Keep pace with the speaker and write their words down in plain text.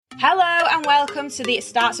Hello and welcome to the It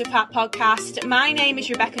Starts With Pat podcast. My name is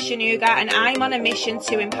Rebecca Shanuga and I'm on a mission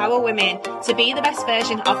to empower women to be the best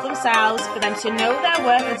version of themselves, for them to know their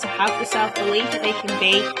worth and to have the self-belief that they can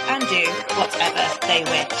be and do whatever they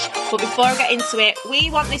wish. But before I get into it,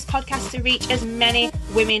 we want this podcast to reach as many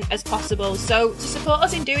women as possible. So to support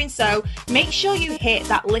us in doing so, make sure you hit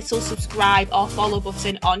that little subscribe or follow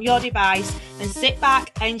button on your device and sit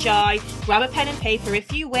back, enjoy, grab a pen and paper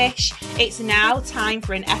if you wish. It's now time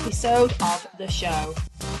for an episode of the show.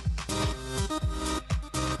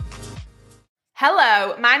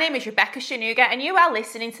 Hello, my name is Rebecca Shanuga and you are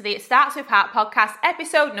listening to the It Starts With Heart podcast,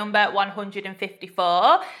 episode number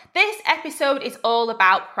 154. This episode is all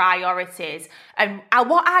about priorities and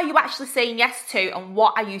what are you actually saying yes to and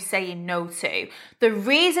what are you saying no to. The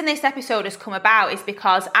reason this episode has come about is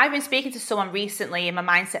because I've been speaking to someone recently in my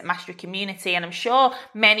Mindset Mastery community, and I'm sure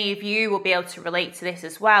many of you will be able to relate to this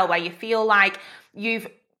as well, where you feel like you've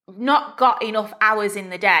not got enough hours in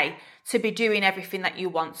the day to be doing everything that you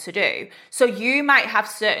want to do. So you might have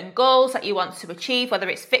certain goals that you want to achieve, whether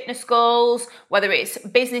it's fitness goals, whether it's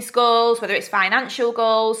business goals, whether it's financial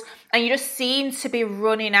goals, and you just seem to be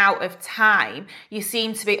running out of time. You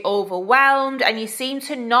seem to be overwhelmed and you seem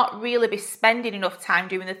to not really be spending enough time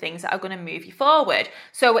doing the things that are going to move you forward.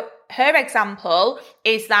 So her example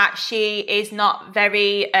is that she is not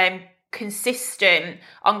very consistent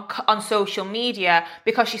on social media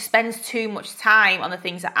because she spends too much time on the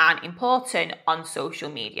things that aren't important on social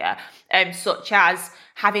media, such as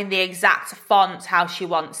having the exact font how she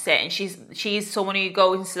wants it, and she's someone who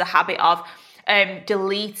goes into the habit of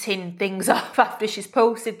deleting things off after she's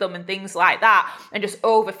posted them and things like that, and just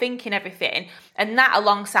overthinking everything, and that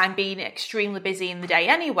alongside being extremely busy in the day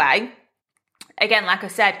anyway. Again, like I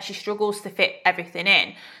said, she struggles to fit everything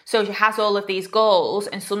in. So she has all of these goals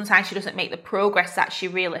and sometimes she doesn't make the progress that she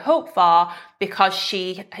really hoped for because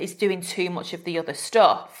she is doing too much of the other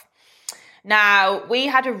stuff. Now, we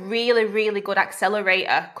had a really, really good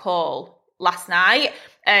accelerator call last night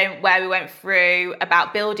where we went through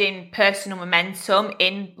about building personal momentum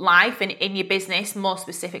in life and in your business, more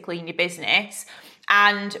specifically in your business.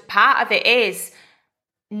 And part of it is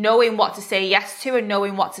knowing what to say yes to and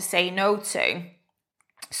knowing what to say no to.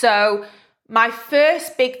 So my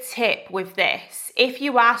first big tip with this, if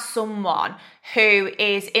you are someone who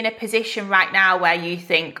is in a position right now where you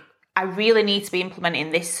think, I really need to be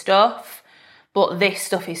implementing this stuff, but this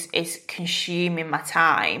stuff is consuming my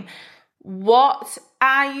time. What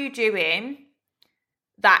are you doing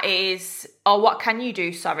that is, or what can you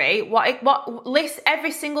do, what list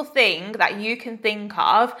every single thing that you can think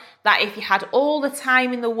of that if you had all the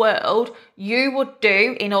time in the world, you would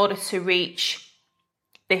do in order to reach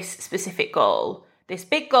this specific goal, this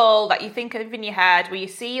big goal that you think of in your head, where you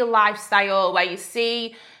see your lifestyle, where you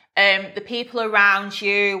see the people around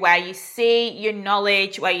you, where you see your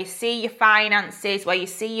knowledge, where you see your finances, where you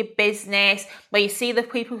see your business, where you see the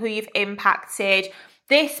people who you've impacted.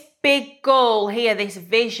 This big goal here, this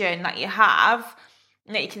vision that you have,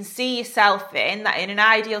 that you can see yourself in, that in an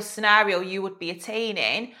ideal scenario you would be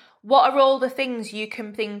attaining. What are all the things you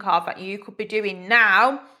can think of that you could be doing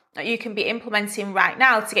now, that you can be implementing right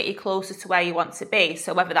now to get you closer to where you want to be?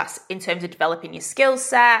 So whether that's in terms of developing your skill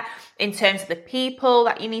set, in terms of the people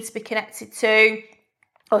that you need to be connected to,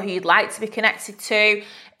 or who you'd like to be connected to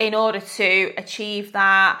in order to achieve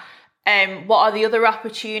that. What are the other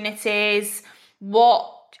opportunities?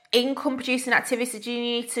 What income producing activities do you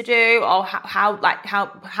need to do, or how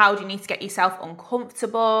do you need to get yourself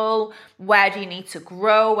uncomfortable? Where do you need to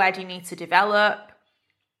grow? Where do you need to develop?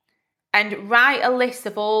 And write a list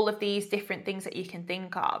of all of these different things that you can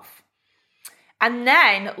think of. And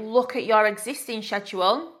then look at your existing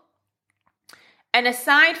schedule. And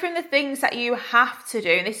aside from the things that you have to do,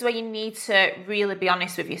 and this is where you need to really be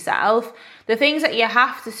honest with yourself, the things that you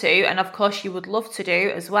have to do, and of course you would love to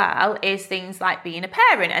do as well, is things like being a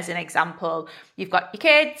parent, as an example. You've got your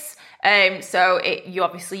kids,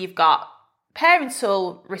 you've got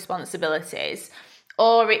parental responsibilities.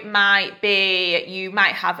 Or it might be, you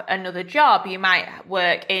might have another job, you might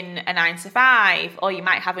work in a 9 to 5, or you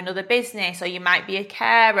might have another business, or you might be a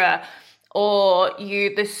carer, or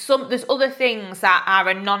there's other things that are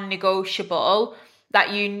a non-negotiable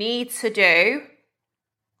that you need to do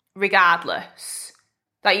regardless,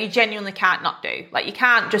 that you genuinely can't not do. Like, you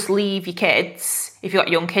can't just leave your kids, if you've got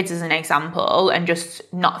young kids as an example, and just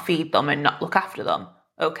not feed them and not look after them,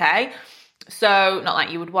 okay? So, not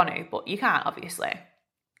like you would want to, but you can't, obviously.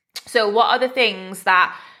 So what are the things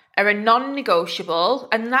that are a non-negotiable,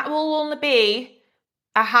 and that will only be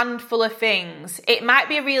a handful of things. It might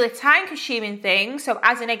be a really time-consuming thing. So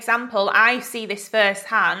as an example, I see this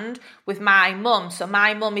firsthand with my mum. So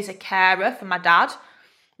my mum is a carer for my dad.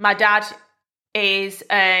 My dad is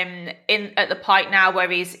at the point now where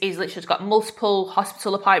he's literally got multiple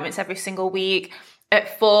hospital appointments every single week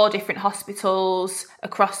at 4 different hospitals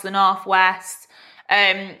across the Northwest.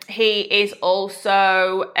 He is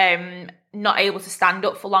also not able to stand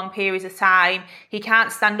up for long periods of time. He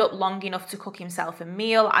can't stand up long enough to cook himself a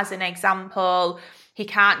meal, as an example. He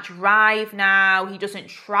can't drive now. He doesn't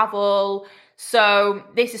travel. So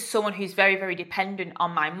this is someone who's very, very dependent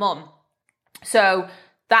on my mum. So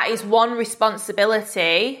that is one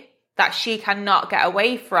responsibility that she cannot get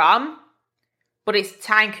away from, but it's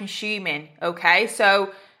time consuming, okay?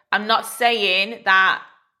 So I'm not saying that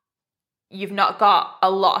you've not got a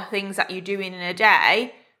lot of things that you're doing in a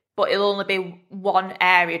day, but it'll only be one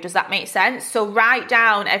area. Does that make sense? So write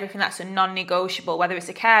down everything that's a non-negotiable, whether it's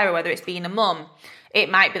a carer, whether it's being a mum. It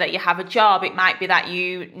might be that you have a job. It might be that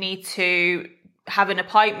you need to have an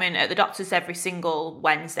appointment at the doctor's every single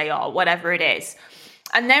Wednesday or whatever it is.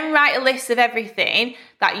 And then write a list of everything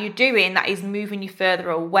that you're doing that is moving you further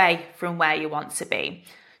away from where you want to be.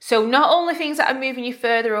 So not only things that are moving you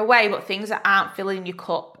further away, but things that aren't filling your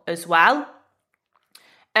cup as well.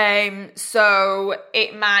 So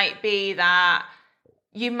it might be that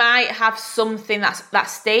you might have something that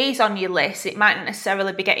stays on your list. It might not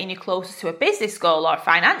necessarily be getting you closer to a business goal or a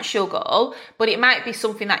financial goal, but it might be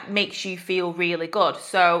something that makes you feel really good.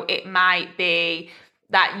 So it might be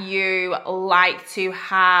that you like to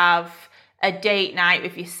have a date night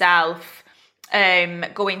with yourself,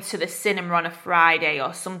 going to the cinema on a Friday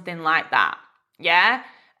or something like that. Yeah.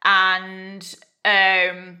 And,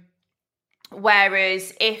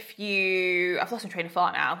 whereas if I've lost my train of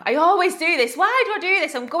thought now. I always do this. Why do I do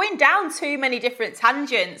this? I'm going down too many different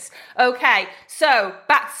tangents. Okay, so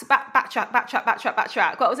backtrack.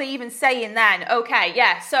 What was I even saying then? Okay,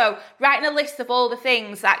 yeah. So writing a list of all the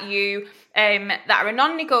things that you that are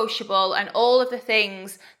non-negotiable and all of the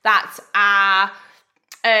things that are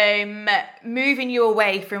moving you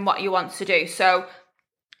away from what you want to do. So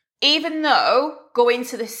even though going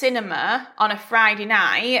to the cinema on a Friday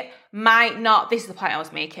night might not, this is the point I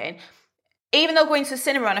was making, even though going to the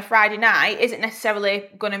cinema on a Friday night isn't necessarily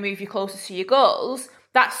going to move you closer to your goals,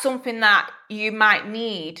 that's something that you might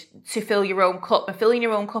need to fill your own cup. And filling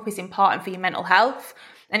your own cup is important for your mental health.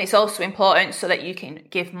 And it's also important so that you can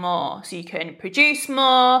give more, so you can produce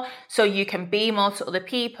more, so you can be more to other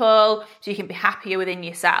people, so you can be happier within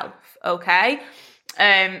yourself, okay?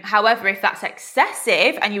 However, if that's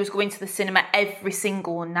excessive and you was going to the cinema every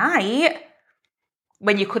single night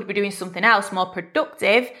when you could be doing something else more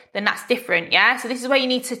productive, then that's different, yeah? So this is where you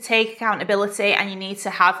need to take accountability and you need to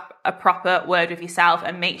have a proper word with yourself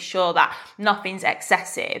and make sure that nothing's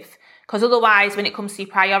excessive. Because otherwise, when it comes to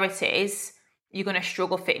your priorities, you're going to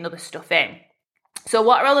struggle fitting other stuff in. So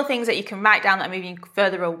what are all the things that you can write down that are moving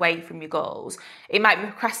further away from your goals? It might be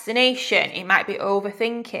procrastination. It might be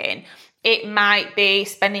overthinking. It might be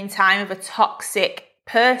spending time with a toxic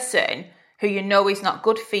person who you know is not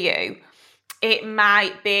good for you. It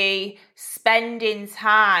might be spending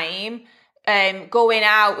time going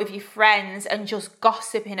out with your friends and just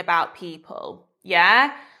gossiping about people,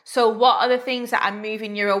 yeah? So what are the things that are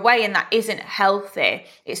moving you away and that isn't healthy?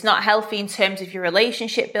 It's not healthy in terms of your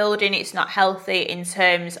relationship building. It's not healthy in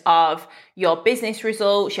terms of your business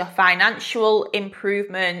results, your financial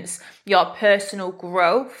improvements, your personal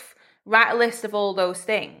growth. Write a list of all those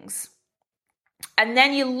things. And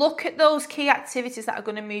then you look at those key activities that are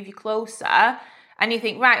going to move you closer and you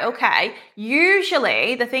think, right, okay,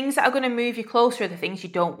 usually the things that are going to move you closer are the things you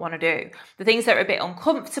don't want to do. The things that are a bit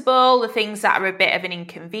uncomfortable, the things that are a bit of an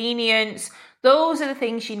inconvenience, those are the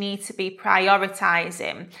things you need to be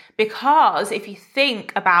prioritizing. Because if you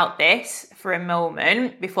think about this for a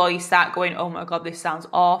moment before you start going, oh my God, this sounds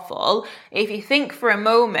awful. If you think for a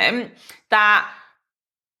moment that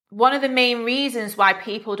one of the main reasons why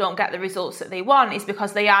people don't get the results that they want is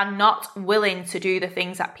because they are not willing to do the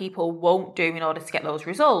things that people won't do in order to get those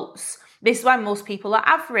results. This is why most people are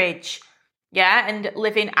average, yeah, and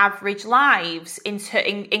living average lives in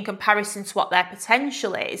comparison to what their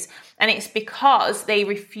potential is. And it's because they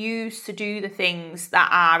refuse to do the things that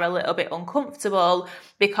are a little bit uncomfortable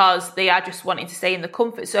because they are just wanting to stay in the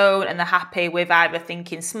comfort zone and they're happy with either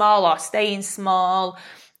thinking small or staying small.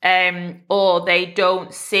 Or they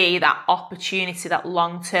don't see that opportunity, that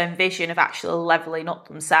long-term vision of actually leveling up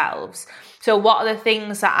themselves. So what are the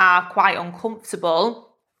things that are quite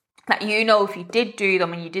uncomfortable that you know if you did do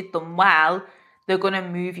them and you did them well, they're going to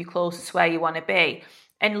move you closer to where you want to be?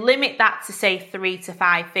 And limit that to say 3 to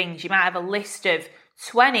 5 things. You might have a list of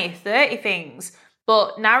 20, 30 things,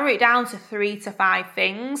 but narrow it down to 3 to 5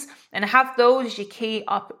 things and have those as your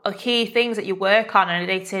key things that you work on a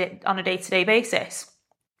day-to-day basis.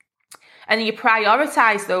 And then you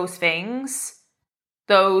prioritize those things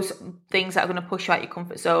that are going to push you out your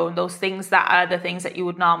comfort zone, those things that are the things that you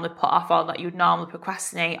would normally put off or that you would normally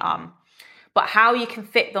procrastinate on. But how you can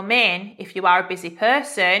fit them in, if you are a busy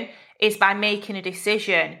person, is by making a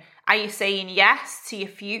decision. Are you saying yes to your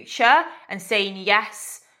future and saying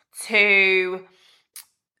yes to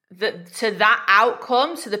that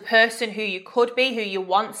outcome, to the person who you could be, who you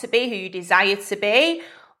want to be, who you desire to be?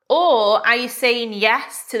 Or are you saying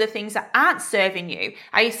yes to the things that aren't serving you?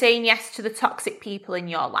 Are you saying yes to the toxic people in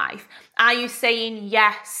your life? Are you saying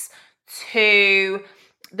yes to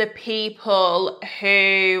the people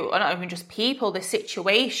who, or not even just people, the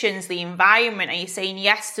situations, the environment? Are you saying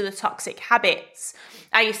yes to the toxic habits?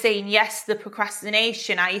 Are you saying yes to the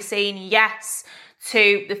procrastination? Are you saying yes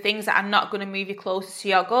to the things that are not going to move you closer to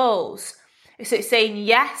your goals? So it's saying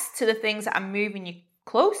yes to the things that are moving you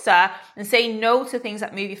closer and saying no to things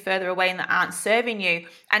that move you further away and that aren't serving you,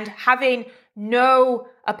 and having no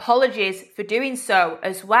apologies for doing so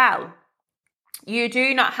as well. You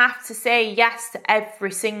do not have to say yes to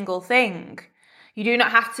every single thing. You do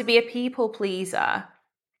not have to be a people pleaser.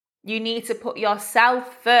 You need to put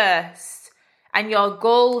yourself first and your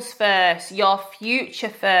goals first, your future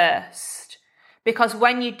first. Because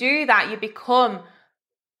when you do that, you become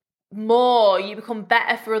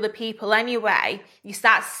better for other people anyway. You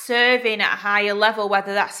start serving at a higher level,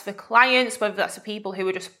 whether that's for clients, whether that's for people who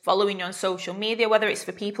are just following you on social media, whether it's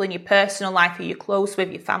for people in your personal life who you're close with,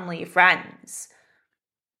 your family, your friends.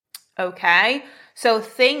 Okay, so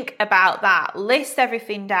think about that. List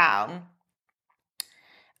everything down.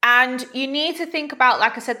 And you need to think about,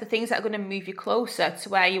 like I said, the things that are going to move you closer to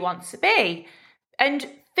where you want to be. And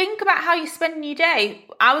think about how you're spending your day.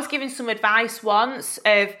 I was given some advice once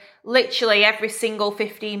of literally every single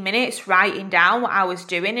 15 minutes writing down what I was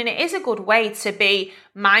doing. And it is a good way to be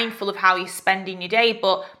mindful of how you're spending your day.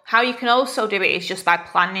 But how you can also do it is just by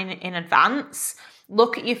planning in advance.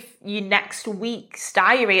 Look at your next week's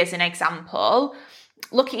diary as an example.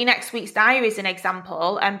 Look at your next week's diary as an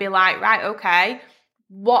example and be like, right, okay,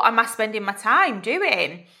 what am I spending my time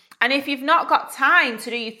doing? And if you've not got time to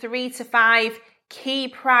do your 3 to 5 key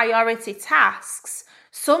priority tasks,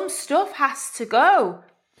 some stuff has to go.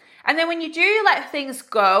 And then when you do let things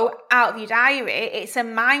go out of your diary, it's a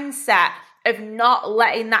mindset of not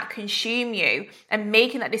letting that consume you and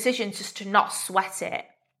making that decision just to not sweat it.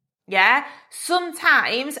 Yeah,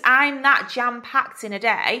 sometimes I'm that jam-packed in a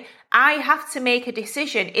day, I have to make a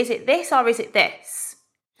decision. Is it this or is it this?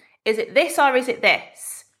 Is it this or is it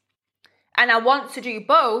this? And I want to do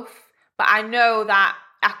both, but I know that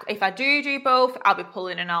if I do both, I'll be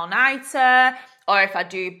pulling an all-nighter. Or if I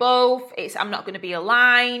do both, I'm not going to be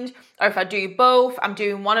aligned. Or if I do both, I'm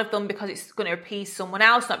doing one of them because it's going to appease someone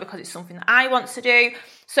else, not because it's something that I want to do.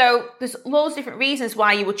 So there's loads of different reasons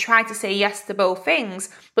why you would try to say yes to both things,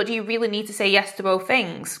 but do you really need to say yes to both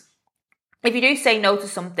things? If you do say no to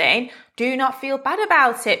something, do not feel bad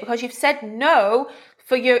about it because you've said no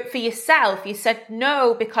for yourself. You said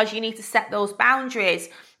no because you need to set those boundaries,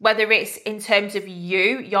 whether it's in terms of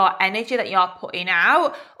your energy that you're putting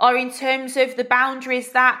out, or in terms of the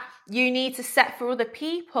boundaries that you need to set for other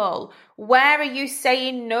people. Where are you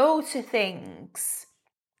saying no to things?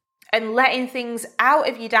 And letting things out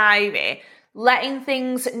of your diary, letting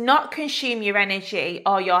things not consume your energy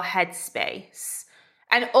or your headspace.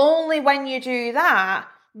 And only when you do that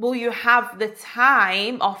will you have the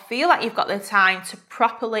time or feel like you've got the time to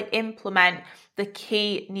properly implement the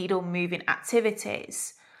key needle moving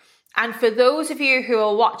activities. And for those of you who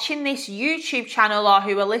are watching this YouTube channel or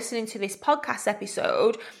who are listening to this podcast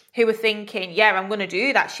episode, who are thinking, yeah, I'm going to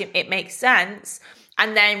do that, it makes sense.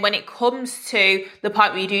 And then when it comes to the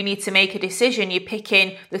point where you do need to make a decision, you're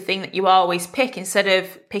picking the thing that you always pick instead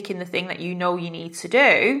of picking the thing that you know you need to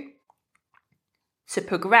do to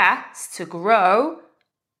progress, to grow,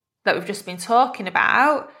 that we've just been talking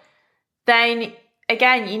about, then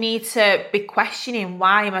again, you need to be questioning,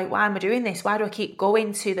 why am I doing this? Why do I keep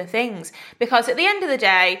going to the things? Because at the end of the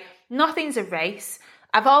day, nothing's a race.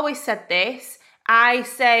 I've always said this. I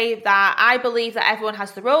say that I believe that everyone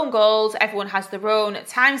has their own goals. Everyone has their own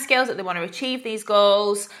timescales that they want to achieve these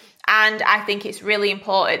goals. And I think it's really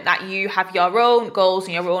important that you have your own goals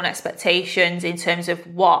and your own expectations in terms of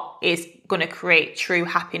what is going to create true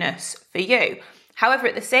happiness for you. However,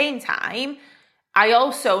 at the same time, I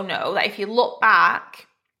also know that if you look back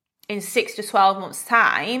in 6 to 12 months'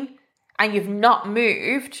 time and you've not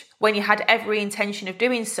moved when you had every intention of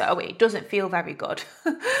doing so, it doesn't feel very good.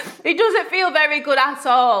 It doesn't feel very good at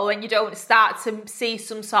all when you don't start to see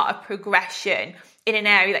some sort of progression in an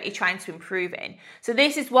area that you're trying to improve in. So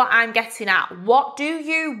this is what I'm getting at. What do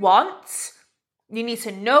you want? You need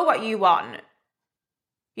to know what you want.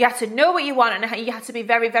 You have to know what you want, and you have to be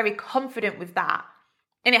very, very confident with that.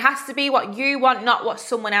 And it has to be what you want, not what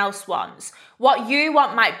someone else wants. What you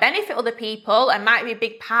want might benefit other people and might be a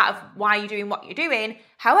big part of why you're doing what you're doing.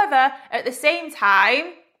 However, at the same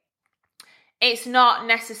time, it's not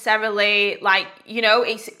necessarily like,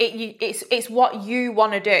 it's what you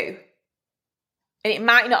want to do. And it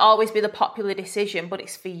might not always be the popular decision, but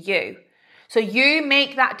it's for you. So you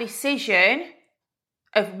make that decision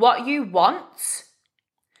of what you want,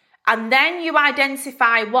 and then you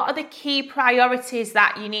identify what are the key priorities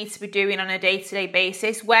that you need to be doing on a day-to-day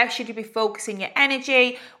basis. Where should you be focusing your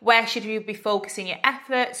energy? Where should you be focusing your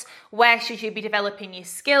efforts? Where should you be developing your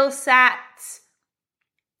skill sets?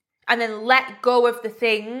 And then let go of the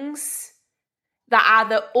things that are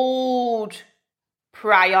the old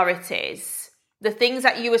priorities. The things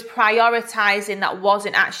that you was prioritizing that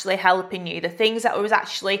wasn't actually helping you. The things that was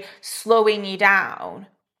actually slowing you down.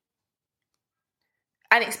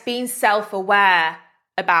 And it's being self-aware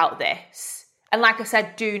about this. And like I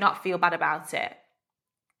said, do not feel bad about it.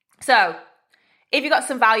 So, if you got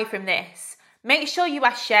some value from this, make sure you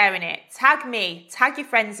are sharing it. Tag me, tag your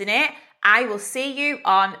friends in it. I will see you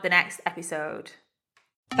on the next episode.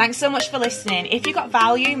 Thanks so much for listening. If you got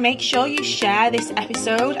value, make sure you share this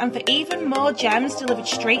episode. And for even more gems delivered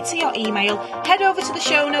straight to your email, head over to the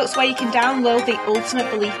show notes where you can download the Ultimate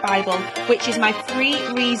Belief Bible, which is my free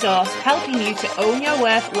resource helping you to own your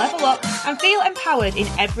worth, level up, and feel empowered in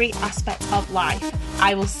every aspect of life.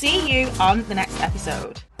 I will see you on the next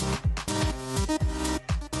episode.